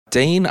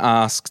Dean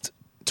asked,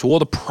 to all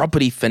the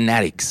property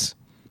fanatics,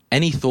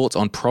 any thoughts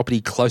on property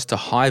close to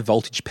high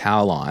voltage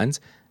power lines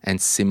and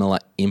similar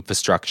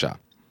infrastructure?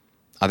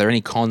 Are there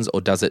any cons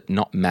or does it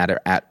not matter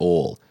at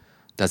all?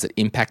 Does it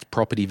impact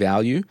property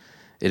value?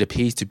 It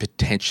appears to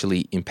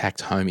potentially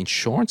impact home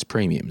insurance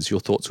premiums. Your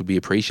thoughts would be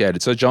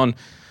appreciated. So, John,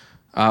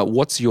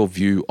 what's your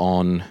view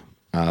on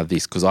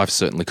this? Because I've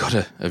certainly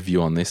got a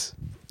view on this.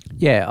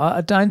 Yeah,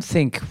 I don't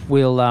think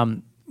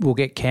we'll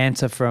get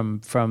cancer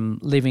from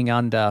living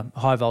under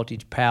high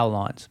voltage power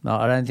lines.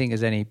 I don't think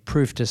there's any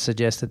proof to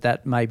suggest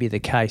that may be the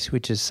case,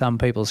 which is some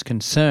people's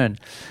concern.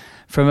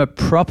 From a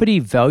property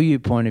value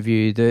point of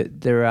view,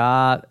 there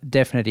are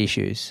definite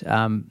issues.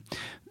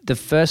 The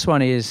first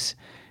one is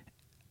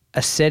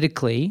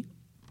aesthetically.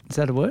 Is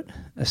that a word?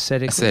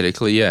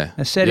 Aesthetically, yeah.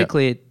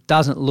 Aesthetically, yep. It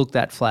doesn't look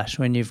that flash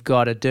when you've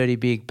got a dirty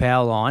big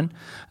power line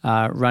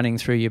running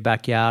through your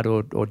backyard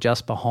or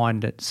just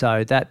behind it.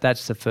 So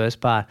that's the first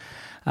part.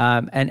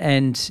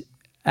 And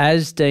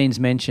as Dean's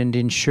mentioned,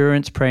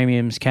 insurance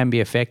premiums can be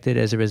affected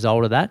as a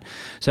result of that.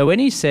 So when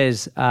he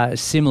says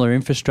similar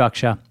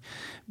infrastructure,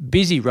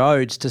 busy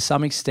roads to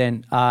some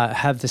extent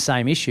have the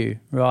same issue,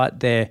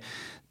 right?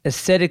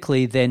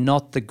 Aesthetically, they're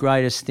not the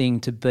greatest thing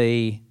to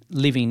be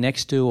living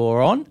next to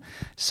or on.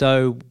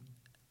 So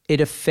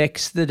it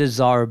affects the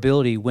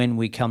desirability when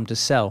we come to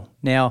sell.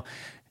 Now,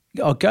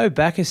 I'll go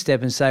back a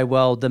step and say,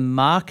 well, the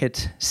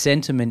market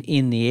sentiment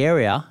in the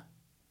area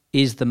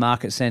is the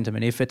market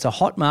sentiment. If it's a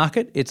hot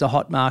market, it's a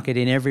hot market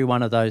in every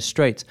one of those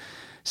streets.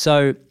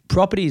 So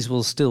properties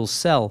will still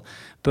sell.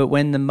 But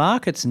when the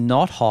market's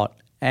not hot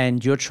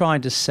and you're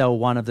trying to sell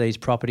one of these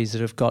properties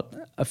that have got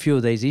a few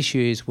of these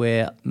issues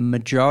where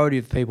majority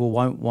of people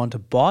won't want to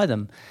buy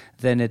them,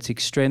 then it's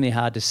extremely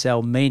hard to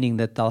sell, meaning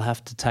that they'll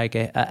have to take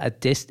a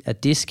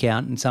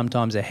discount, and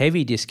sometimes a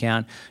heavy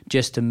discount,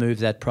 just to move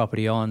that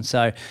property on.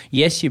 So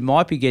yes, you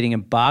might be getting a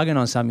bargain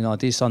on something like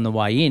this on the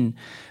way in,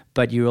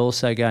 but you're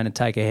also going to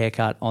take a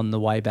haircut on the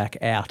way back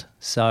out.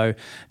 So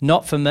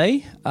not for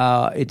me.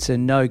 It's a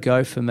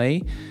no-go for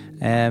me.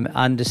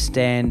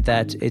 Understand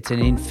that it's an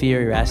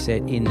inferior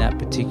asset in that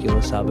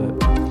particular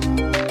suburb.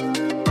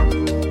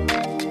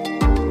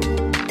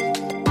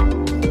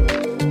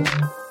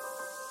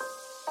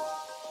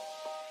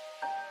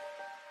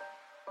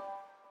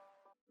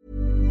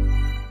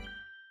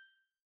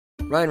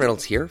 Ryan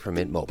Reynolds here from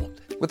Mint Mobile.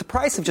 With the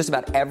price of just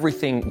about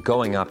everything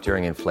going up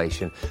during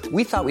inflation,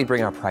 we thought we'd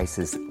bring our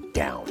prices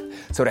down.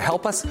 So to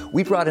help us,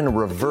 we brought in a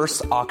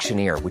reverse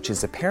auctioneer, which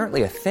is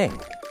apparently a thing.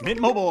 Mint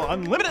Mobile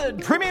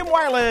Unlimited Premium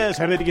Wireless.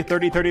 How to get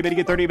 30, 30, bit to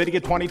get 30, bit to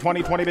get 20,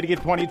 20, 20, bit to get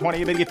 20,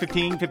 20, bit to get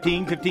 15,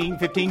 15, 15,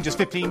 15, just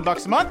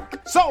 $15 a month?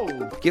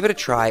 Sold! Give it a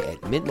try at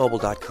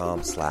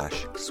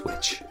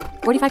mintmobile.com/switch.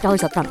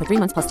 $45 up front for 3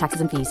 months plus taxes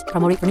and fees.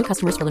 Promo rate for new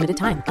customers for limited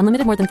time.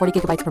 Unlimited more than 40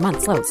 gigabytes per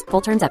month. Slows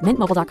full terms at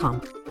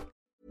mintmobile.com.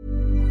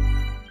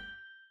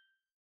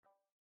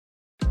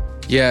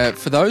 Yeah,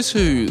 for those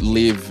who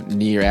live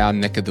near our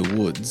neck of the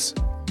woods,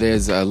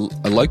 there's a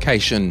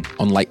location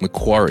on Lake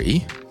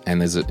Macquarie, and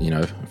there's a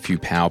few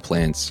power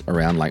plants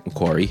around Lake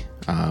Macquarie,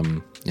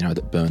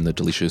 that burn the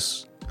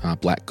delicious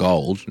black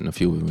gold, and a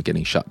few of them are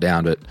getting shut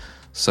down. But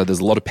so there's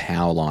a lot of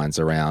power lines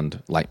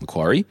around Lake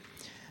Macquarie,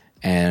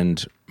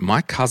 and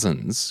my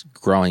cousins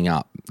growing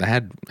up, they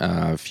had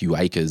a few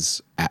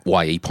acres at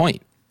YE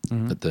Point,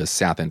 at the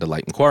south end of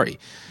Lake Macquarie.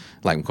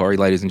 Lake Macquarie,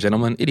 ladies and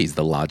gentlemen, it is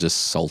the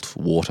largest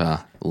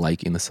saltwater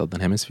lake in the Southern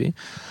Hemisphere.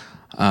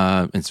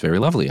 It's very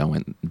lovely. I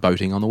went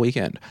boating on the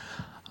weekend.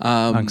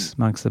 Amongst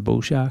the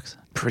bull sharks?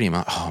 Pretty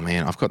much. Oh,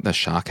 man, I've got the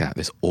shark out.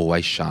 There's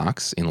always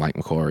sharks in Lake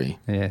Macquarie.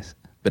 Yes.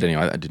 But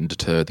anyway, that didn't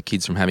deter the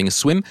kids from having a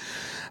swim.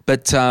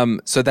 But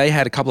so they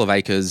had a couple of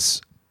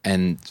acres,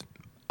 and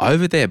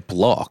over their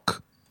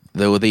block,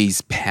 there were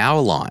these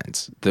power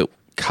lines that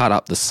cut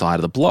up the side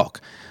of the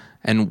block.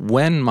 And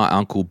when my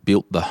uncle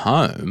built the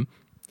home,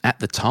 at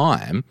the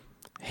time,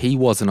 he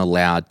wasn't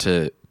allowed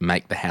to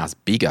make the house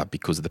bigger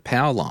because of the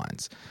power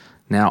lines.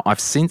 Now, I've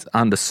since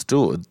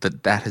understood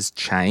that has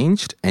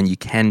changed and you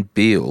can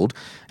build.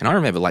 And I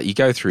remember, you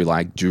go through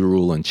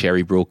Dural and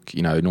Cherrybrook,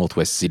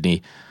 northwest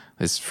Sydney,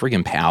 there's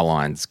friggin' power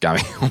lines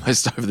going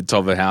almost over the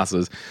top of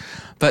houses.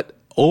 But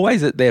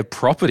always at their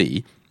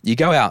property, you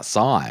go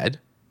outside,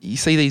 you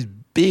see these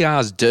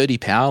big-ass dirty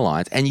power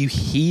lines and you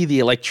hear the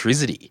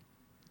electricity,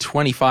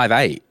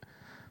 25/8.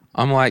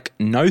 I'm like,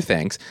 no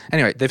thanks.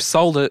 Anyway, they've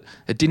sold it.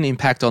 It didn't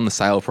impact on the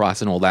sale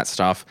price and all that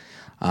stuff.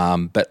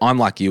 But I'm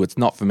like you, it's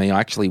not for me. I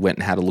actually went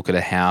and had a look at a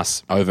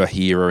house over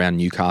here around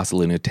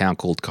Newcastle in a town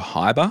called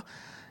Cohiba.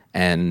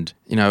 And,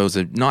 it was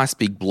a nice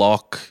big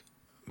block,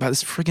 but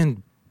there's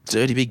friggin'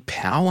 dirty big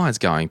power lines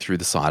going through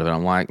the side of it.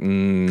 I'm like,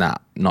 nah,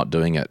 not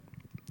doing it.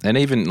 And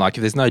even if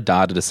there's no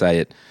data to say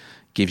it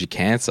gives you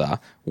cancer,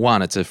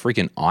 one, it's a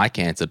freaking eye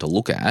cancer to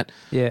look at.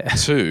 Yeah.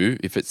 Two,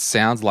 if it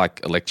sounds like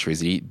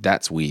electricity,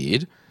 that's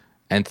weird.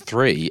 And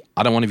three,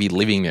 I don't want to be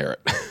living near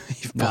it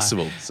if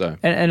possible. So,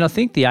 and I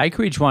think the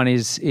acreage one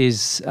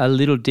is a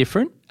little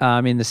different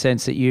in the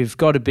sense that you've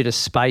got a bit of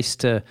space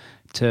to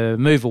to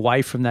move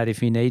away from that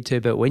if you need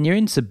to. But when you're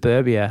in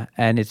suburbia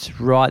and it's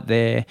right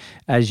there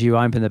as you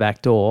open the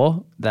back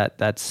door,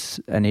 that's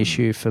an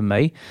issue for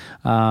me.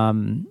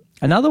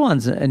 Another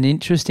one's an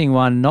interesting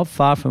one, not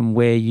far from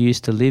where you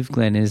used to live,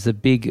 Glenn, is the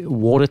big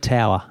water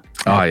tower.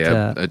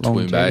 At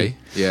Twin Bay.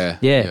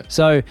 Yeah.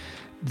 So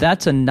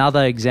that's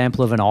another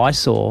example of an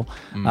eyesore,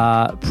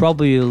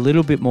 probably a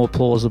little bit more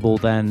plausible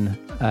than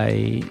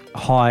a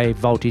high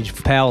voltage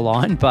power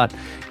line. But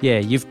yeah,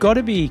 you've got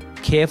to be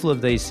careful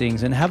of these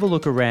things and have a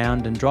look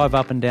around and drive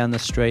up and down the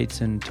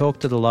streets and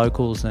talk to the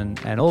locals and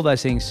all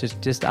those things to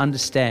just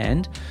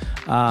understand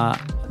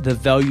the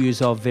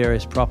values of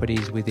various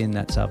properties within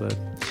that suburb.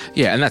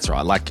 Yeah, and that's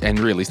right. And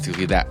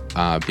realistically, that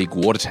big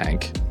water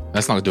tank,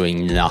 that's not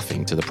doing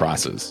nothing to the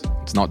prices.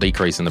 It's not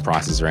decreasing the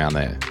prices around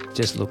there.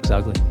 Just looks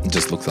ugly. It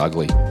just looks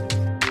ugly.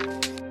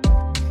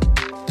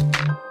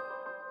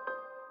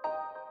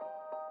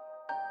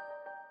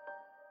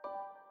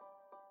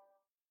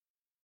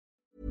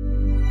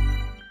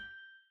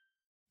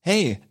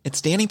 Hey,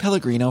 it's Danny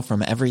Pellegrino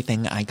from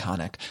Everything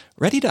Iconic.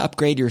 Ready to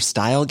upgrade your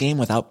style game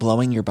without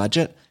blowing your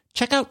budget?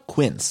 Check out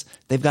Quince.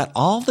 They've got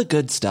all the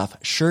good stuff,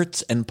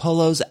 shirts and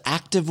polos,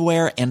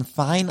 activewear, and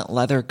fine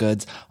leather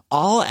goods,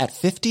 all at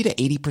 50 to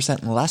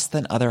 80% less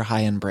than other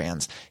high-end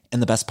brands. And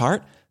the best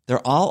part?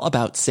 They're all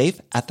about safe,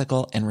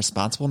 ethical, and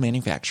responsible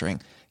manufacturing.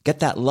 Get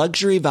that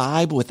luxury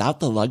vibe without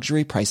the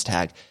luxury price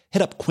tag.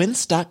 Hit up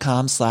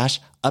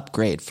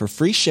quince.com/upgrade for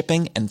free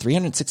shipping and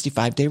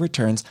 365-day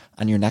returns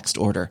on your next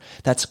order.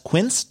 That's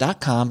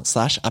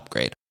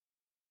quince.com/upgrade.